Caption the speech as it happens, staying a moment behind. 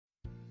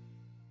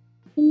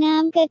น้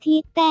ำกะทิ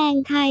แตง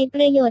ไทยป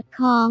ระโยชน์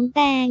ของแ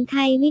ตงไท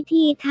ยวิ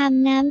ธีท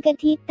ำน้ำกะ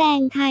ทิแตง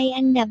ไทย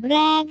อันดับแร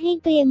กให้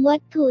เตรียมวั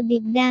ตถุดิ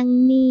บดัง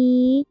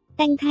นี้แ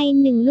ตงไทย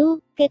1 ลูก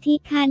กะทิ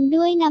คั้น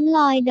ด้วยน้ำล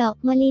อยดอก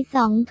มะลิ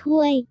2 ถ้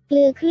วยเก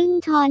ลือครึ่ง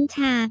ช้อนช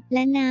าแล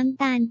ะน้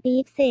ำตาลปี๊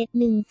บเศษ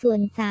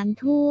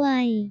1/3 ถ้ว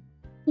ย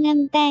น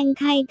ำแตง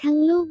ไทยทั้ง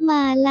ลูกม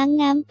าล้าง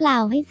น้ำเปล่า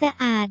ให้สะ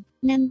อาด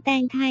นำแต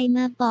งไทยม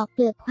าปอกเป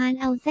ลือกควาน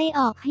เอาไส้อ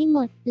อกให้หม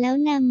ดแล้ว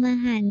นำมา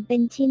หั่นเป็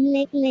นชิ้นเ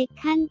ล็ก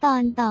ๆขั้นตอ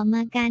นต่อม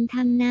าการท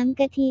ำน้ำ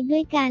กะทิด้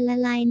วยการละ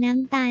ลายน้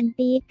ำตาล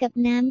ปี๊บกับ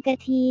น้ำกะ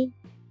ทิ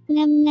น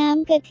ำน้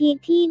ำกะทิ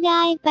ที่ไ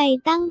ด้ไป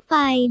ตั้งไฟ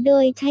โด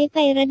ยใช้ไฟ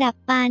ระดับ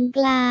ปานก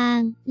ลาง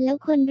แล้ว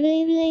คน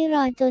เรื่อยๆร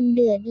อจนเ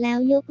ดือดแล้ว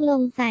ยกล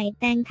งใส่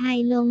แตงไทย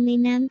ลงใน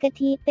น้ำกะ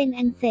ทิเป็น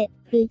อันเสร็จ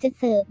หรือจะ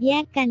เสิร์ฟแย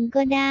กกัน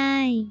ก็ได้